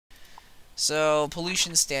So,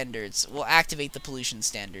 pollution standards. We'll activate the pollution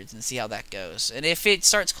standards and see how that goes. And if it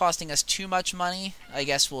starts costing us too much money, I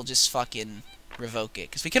guess we'll just fucking revoke it.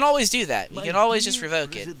 Because we can always do that. We can always just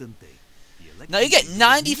revoke it. Now, you get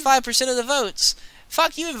 95% of the votes.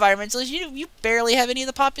 Fuck you, environmentalists. You barely have any of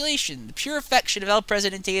the population. The pure affection of El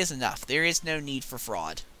Presidente is enough. There is no need for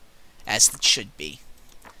fraud. As it should be.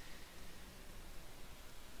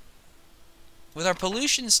 With our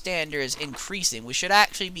pollution standards increasing, we should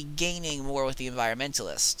actually be gaining more with the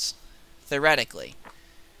environmentalists. Theoretically.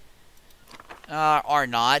 Are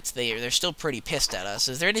not. They're still pretty pissed at us.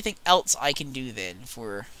 Is there anything else I can do then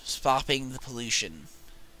for stopping the pollution?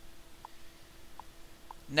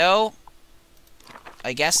 No?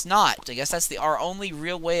 I guess not. I guess that's our only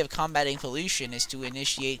real way of combating pollution is to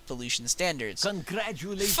initiate pollution standards.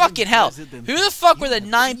 Congratulations, fucking hell. President. Who the fuck were the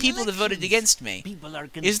 9 people that voted against me?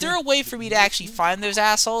 Is there a way for me to actually find those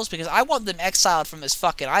assholes? Because I want them exiled from this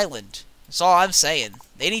fucking island. That's all I'm saying.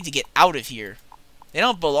 They need to get out of here. They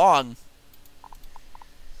don't belong.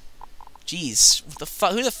 Jeez.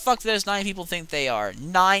 Who the fuck do those 9 people think they are?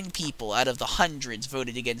 9 people out of the hundreds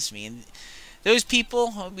voted against me. And those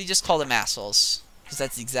people, we just call them assholes. Because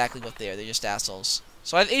that's exactly what they are. They're just assholes.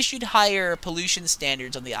 So I've issued higher pollution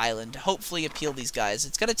standards on the island to hopefully appeal these guys.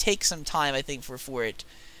 It's going to take some time, I think, for it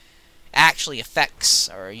actually affects,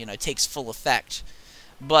 or, you know, takes full effect.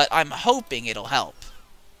 But I'm hoping it'll help.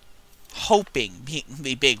 Hoping being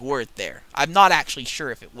the big word there. I'm not actually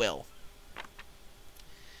sure if it will.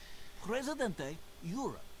 Presidente,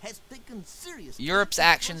 Europe has taken serious... Europe's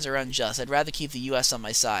actions are unjust. I'd rather keep the U.S. on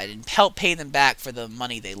my side and help pay them back for the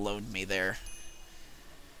money they loaned me there.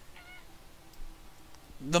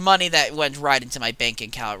 The money that went right into my bank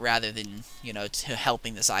account rather than, you know, to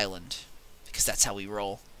helping this island. Because that's how we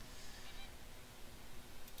roll.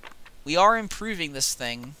 We are improving this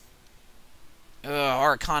thing. Ugh,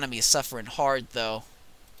 our economy is suffering hard, though.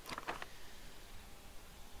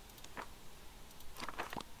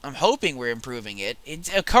 I'm hoping we're improving it.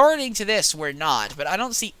 According to this, we're not. But I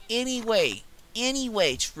don't see any way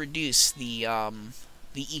to reduce the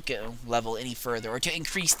eco level any further. Or to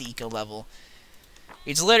increase the eco level.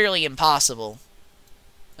 It's literally impossible.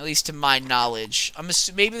 At least to my knowledge.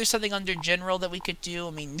 Maybe there's something under general that we could do. I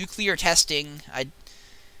mean, nuclear testing.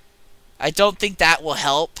 I don't think that will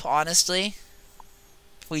help, honestly.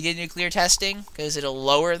 If we did nuclear testing. Because it'll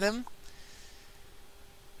lower them.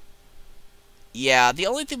 Yeah, the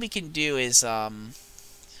only thing we can do is,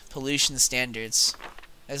 pollution standards.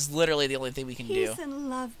 That's literally the only thing we can do. Peace and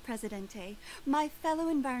love, Presidente. My fellow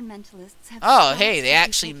environmentalists have... Oh, hey, they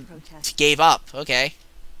actually gave up. Okay.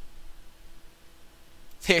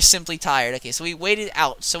 They're simply tired. Okay, so we waited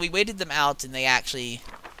out. So we waited them out, and they actually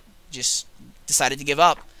just decided to give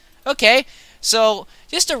up. Okay, so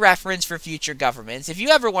just a reference for future governments. If you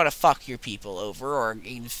ever want to fuck your people over or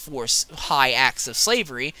enforce high acts of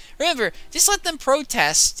slavery, remember, just let them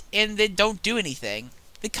protest and then don't do anything.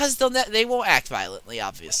 Because they won't act violently,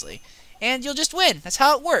 obviously. And you'll just win. That's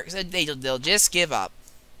how it works. They'll just give up.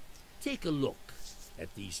 Take a look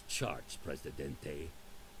at these charts, Presidente.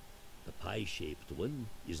 The pie-shaped one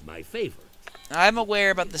is my favorite. I'm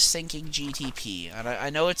aware about the sinking GDP. And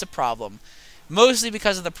I know it's a problem. Mostly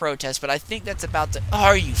because of the protest, but I think that's about to...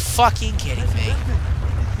 Are you fucking kidding me?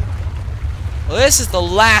 Well, this is the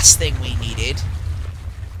last thing we needed.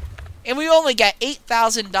 And we only got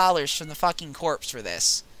 $8,000 from the fucking corpse for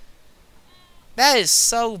this. That is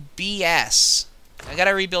so BS. I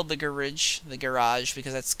gotta rebuild the garage,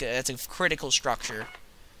 because that's a critical structure.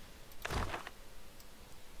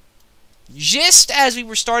 Just as we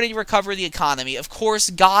were starting to recover the economy, of course,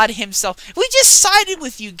 God himself... We just sided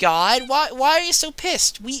with you, God! Why are you so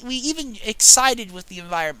pissed? We even sided with the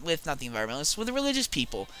not the environmentalists, with the religious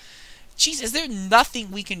people. Jeez, is there nothing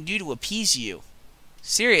we can do to appease you?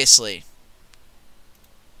 Seriously.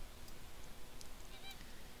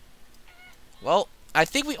 Well, I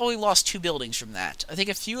think we only lost 2 buildings from that. I think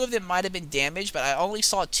a few of them might have been damaged, but I only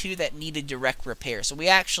saw 2 that needed direct repair. So we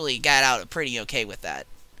actually got out pretty okay with that.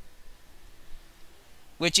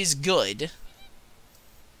 Which is good.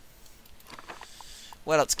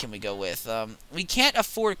 What else can we go with? We can't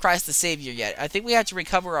afford Christ the Savior yet. I think we have to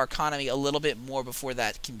recover our economy a little bit more before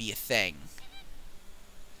that can be a thing.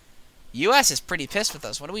 U.S. is pretty pissed with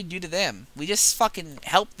us. What do we do to them? We just fucking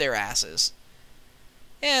help their asses.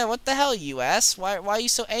 Yeah, what the hell, U.S.? Why are you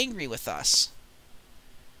so angry with us?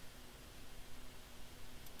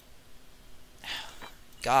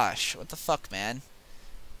 Gosh, what the fuck, man?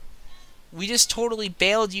 We just totally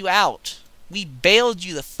bailed you out. We bailed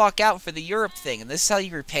you the fuck out for the Europe thing, and this is how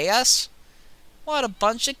you repay us? What a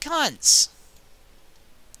bunch of cunts.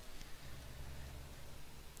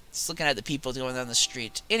 Just looking at the people going down the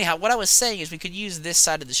street. Anyhow, what I was saying is we could use this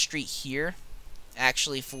side of the street here,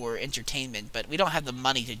 actually, for entertainment, but we don't have the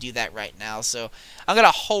money to do that right now, so I'm going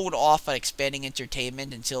to hold off on expanding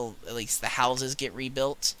entertainment until at least the houses get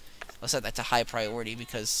rebuilt. I'll set that to high priority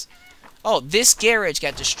because... Oh, this garage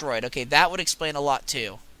got destroyed. Okay, that would explain a lot,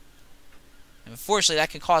 too. Unfortunately,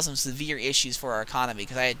 that could cause some severe issues for our economy,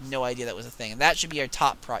 because I had no idea that was a thing. And that should be our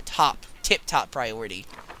tip-top priority.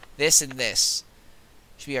 This and this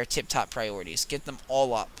should be our tip-top priorities. Get them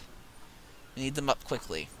all up. We need them up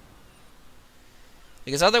quickly.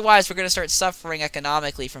 Because otherwise, we're going to start suffering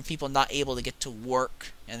economically from people not able to get to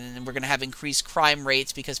work. And then we're going to have increased crime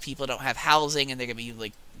rates because people don't have housing, and they're going to be,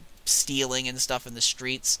 like, stealing and stuff in the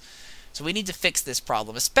streets. So we need to fix this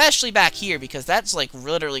problem, especially back here, because that's, like,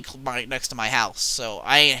 literally right next to my house. So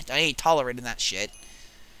I ain't tolerating that shit.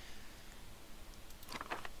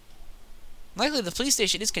 Likely the police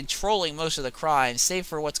station is controlling most of the crime, save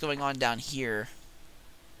for what's going on down here.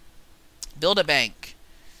 Build a bank.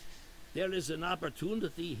 There is an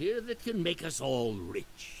opportunity here that can make us all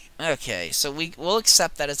rich. Okay, so we'll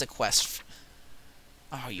accept that as a quest.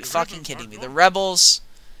 Oh, are you fucking kidding me? The rebels...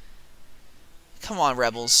 Come on,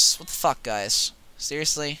 rebels. What the fuck, guys?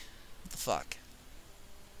 Seriously? What the fuck?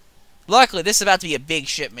 Luckily, this is about to be a big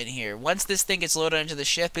shipment here. Once this thing gets loaded into the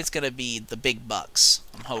ship, it's gonna be the big bucks.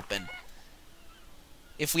 I'm hoping.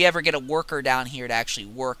 If we ever get a worker down here to actually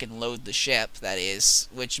work and load the ship, that is.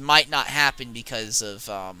 Which might not happen because of,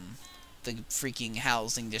 the freaking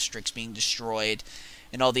housing districts being destroyed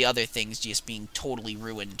and all the other things just being totally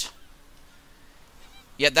ruined.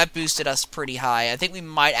 Yeah, that boosted us pretty high. I think we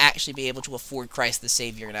might actually be able to afford Christ the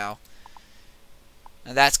Savior now.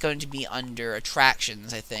 Now that's going to be under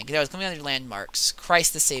attractions, I think. No, it's going to be under landmarks.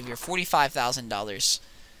 Christ the Savior, $45,000.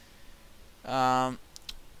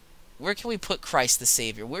 Where can we put Christ the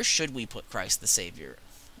Savior? Where should we put Christ the Savior?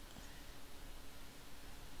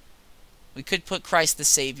 We could put Christ the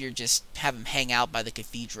Savior, just have him hang out by the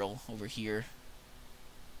cathedral over here.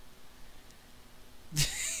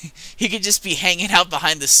 He could just be hanging out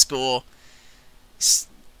behind the school so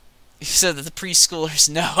that the preschoolers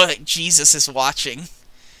know that Jesus is watching.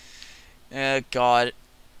 Oh, God.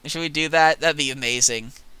 Should we do that? That'd be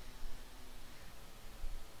amazing.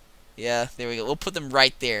 Yeah, there we go. We'll put them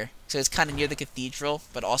right there. So it's kind of near the cathedral,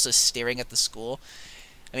 but also staring at the school.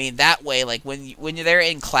 I mean, that way, like, when they're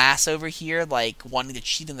in class over here, like, wanting to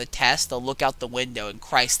cheat on the test, they'll look out the window and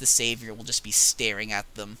Christ the Savior will just be staring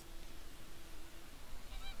at them.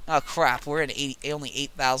 Oh crap, we're at only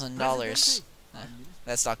 $8,000.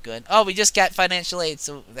 That's not good. Oh, we just got financial aid,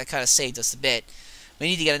 so that kind of saved us a bit. We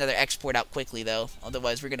need to get another export out quickly, though.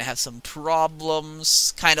 Otherwise, we're going to have some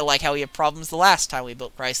problems. Kind of like how we had problems the last time we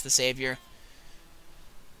built Christ the Savior.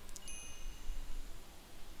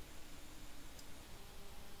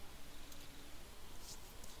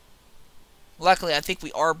 Luckily, I think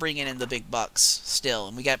we are bringing in the big bucks still.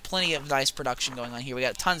 And we got plenty of nice production going on here. We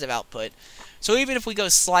got tons of output. So even if we go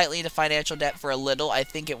slightly into financial debt for a little, I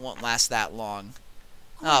think it won't last that long.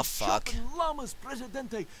 Oh, fuck. Llamas,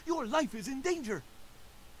 Presidente, your life is in danger.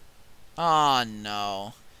 Oh,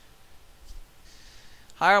 no.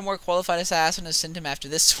 Hire a more qualified assassin and send him after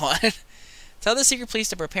this one. Tell the secret police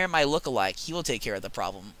to prepare my look-alike. He will take care of the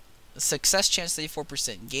problem. Success chance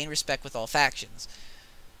 34%. Gain respect with all factions.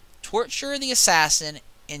 Torture the assassin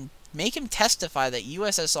and make him testify that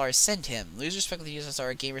USSR sent him. Lose respect with the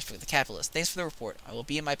USSR, gain respect with the capitalist. Thanks for the report. I will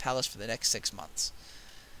be in my palace for the next 6 months.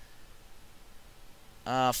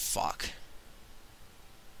 Fuck.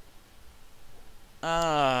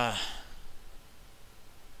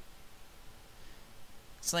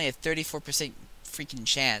 It's only a 34% freaking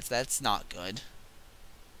chance. That's not good.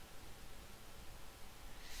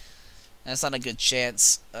 That's not a good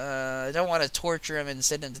chance. I don't want to torture him and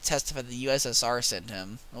send him to testify that the USSR sent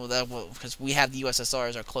him. Well, because we have the USSR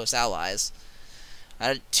as our close allies.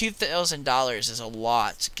 $2,000 is a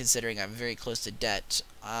lot, considering I'm very close to debt.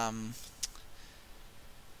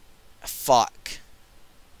 Fuck.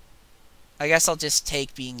 I guess I'll just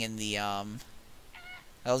take being in the,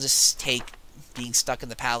 I'll just take being stuck in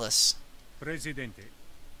the palace. Presidente,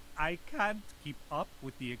 I can't keep up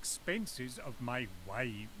with the expenses of my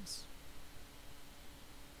wives.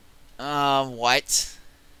 What?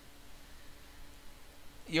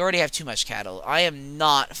 You already have too much cattle. I am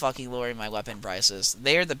not fucking lowering my weapon prices.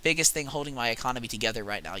 They're the biggest thing holding my economy together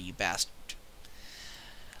right now, you bastard.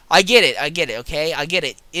 I get it, okay? I get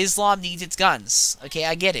it. Islam needs its guns. Okay,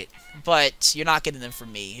 I get it. But you're not getting them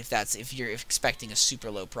from me if you're expecting a super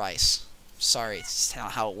low price. Sorry, it's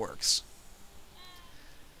not how it works.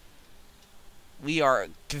 We are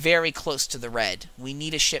very close to the red. We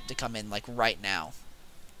need a ship to come in, like, right now.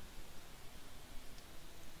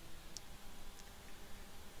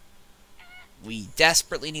 We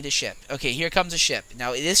desperately need a ship. Okay, here comes a ship.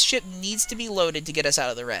 Now, this ship needs to be loaded to get us out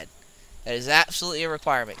of the red. That is absolutely a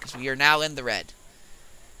requirement, because we are now in the red.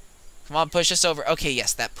 Come on, push us over. Okay,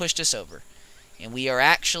 yes, that pushed us over. And we are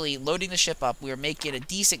actually loading the ship up. We are making a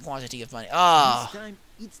decent quantity of money. Oh. This time,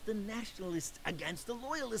 it's the nationalists against the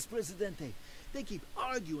loyalists, Presidente. They keep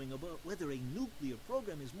arguing about whether a nuclear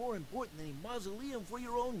program is more important than a mausoleum for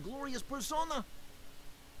your own glorious persona.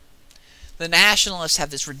 The nationalists have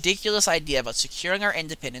this ridiculous idea about securing our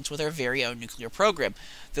independence with our very own nuclear program.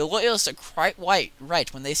 The loyalists are quite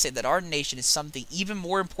right when they say that our nation is something even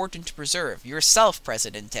more important to preserve. Yourself,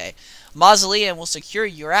 Presidente. Mausoleum will secure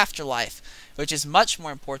your afterlife, which is much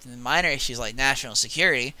more important than minor issues like national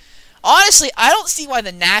security. Honestly, I don't see why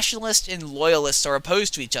the nationalists and loyalists are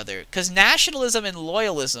opposed to each other, because nationalism and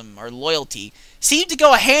loyalism, or loyalty, seem to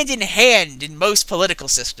go hand in hand in most political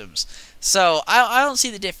systems. So, I don't see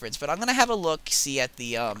the difference, but I'm going to have a look, see at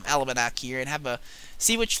the almanac here, and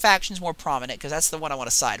see which faction's more prominent, because that's the one I want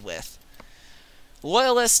to side with.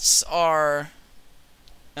 Loyalists are,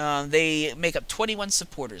 they make up 21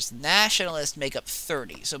 supporters. Nationalists make up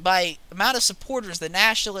 30. So by amount of supporters, the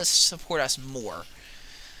nationalists support us more.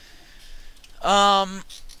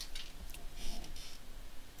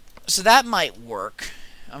 So that might work.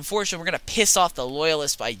 Unfortunately, we're going to piss off the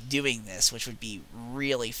loyalists by doing this, which would be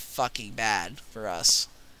really fucking bad for us.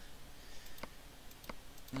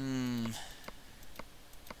 Then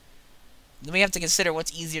we have to consider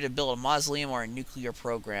what's easier to build, a mausoleum or a nuclear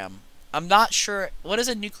program. I'm not sure. What does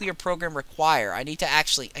a nuclear program require? I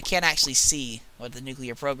can't actually see what the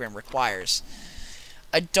nuclear program requires.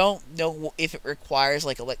 I don't know if it requires,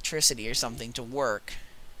 like, electricity or something to work.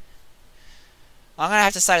 I'm going to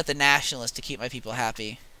have to side with the nationalists to keep my people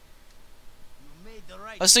happy.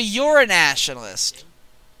 Oh, so you're a nationalist.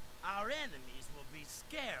 Our enemies will be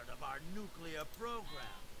scared of our nuclear program.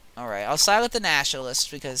 Alright, I'll side with the nationalists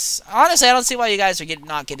because, honestly, I don't see why you guys are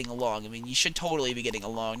not getting along. I mean, you should totally be getting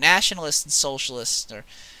along. Nationalists and socialists, or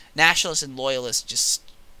nationalists and loyalists, just,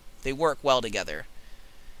 they work well together.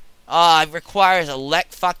 It requires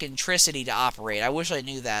fucking-tricity to operate. I wish I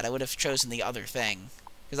knew that. I would have chosen the other thing.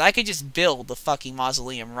 Because I could just build the fucking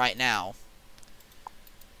mausoleum right now.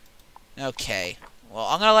 Okay. Well,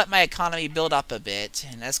 I'm gonna let my economy build up a bit,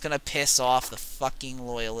 and that's gonna piss off the fucking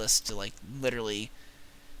loyalists to, like, literally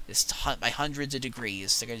just by hundreds of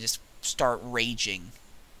degrees. They're gonna just start raging.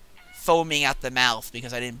 Foaming at the mouth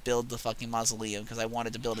because I didn't build the fucking mausoleum because I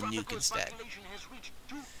wanted to build a nuke instead.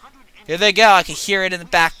 Here they go, I can hear it in the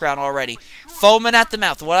background already. Foaming at the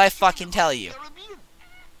mouth, what'd I fucking tell you?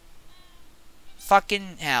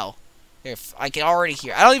 Fucking hell. Here, I can already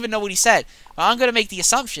hear. I don't even know what he said. But I'm gonna make the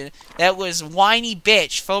assumption that was whiny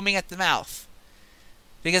bitch foaming at the mouth.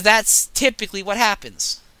 Because that's typically what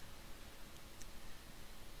happens.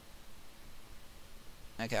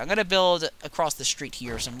 Okay, I'm gonna build across the street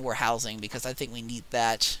here some more housing because I think we need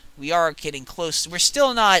that. We are getting close. We're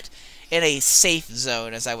still not in a safe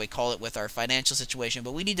zone, as I would call it, with our financial situation,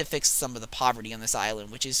 but we need to fix some of the poverty on this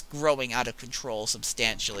island, which is growing out of control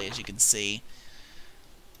substantially, as you can see.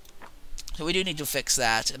 So we do need to fix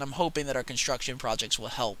that, and I'm hoping that our construction projects will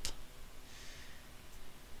help.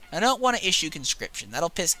 I don't want to issue conscription. That'll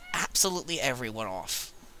piss absolutely everyone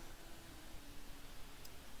off.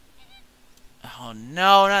 Oh,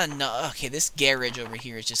 no. Okay, this garage over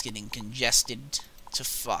here is just getting congested to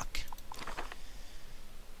fuck.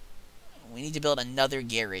 We need to build another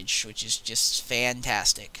garage, which is just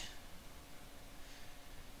fantastic.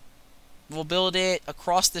 We'll build it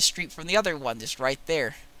across the street from the other one, just right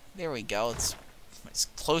there. There we go. It's as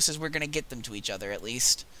close as we're going to get them to each other, at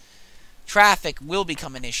least. Traffic will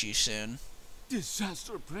become an issue soon.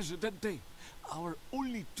 Disaster, Presidente. Our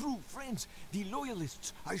only true friends, the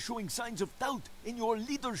loyalists, are showing signs of doubt in your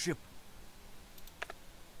leadership.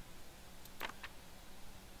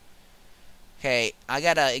 Okay, I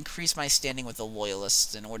gotta increase my standing with the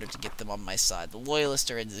loyalists in order to get them on my side. The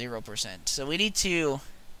loyalists are at 0%. So we need to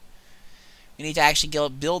actually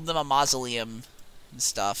build them a mausoleum and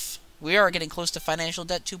stuff. We are getting close to financial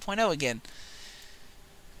debt 2.0 again.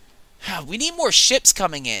 We need more ships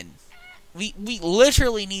coming in. We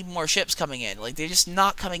literally need more ships coming in. Like, they're just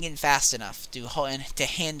not coming in fast enough to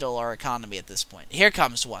handle our economy at this point. Here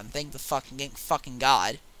comes one. Thank the fucking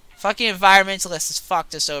God. Fucking environmentalists has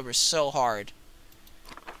fucked us over so hard.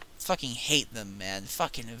 Fucking hate them, man.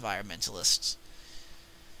 Fucking environmentalists.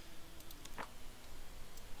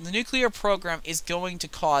 The nuclear program is going to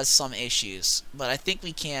cause some issues, but I think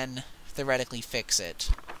we can theoretically fix it.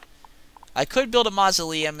 I could build a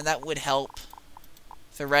mausoleum, and that would help,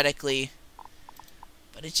 theoretically,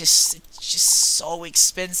 but it's just so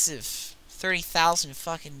expensive. $30,000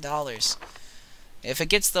 fucking dollars. If it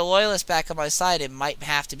gets the Loyalists back on my side, it might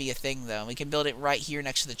have to be a thing, though. We can build it right here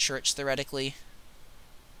next to the church, theoretically.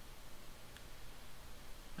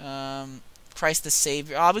 Christ the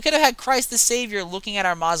Savior. Oh, we could have had Christ the Savior looking at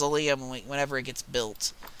our mausoleum whenever it gets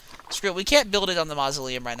built. Screw it. We can't build it on the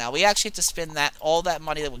mausoleum right now. We actually have to spend all that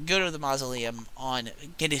money that would go to the mausoleum on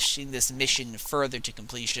getting this mission further to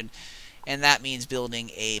completion. And that means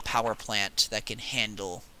building a power plant that can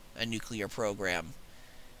handle a nuclear program,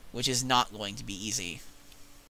 which is not going to be easy.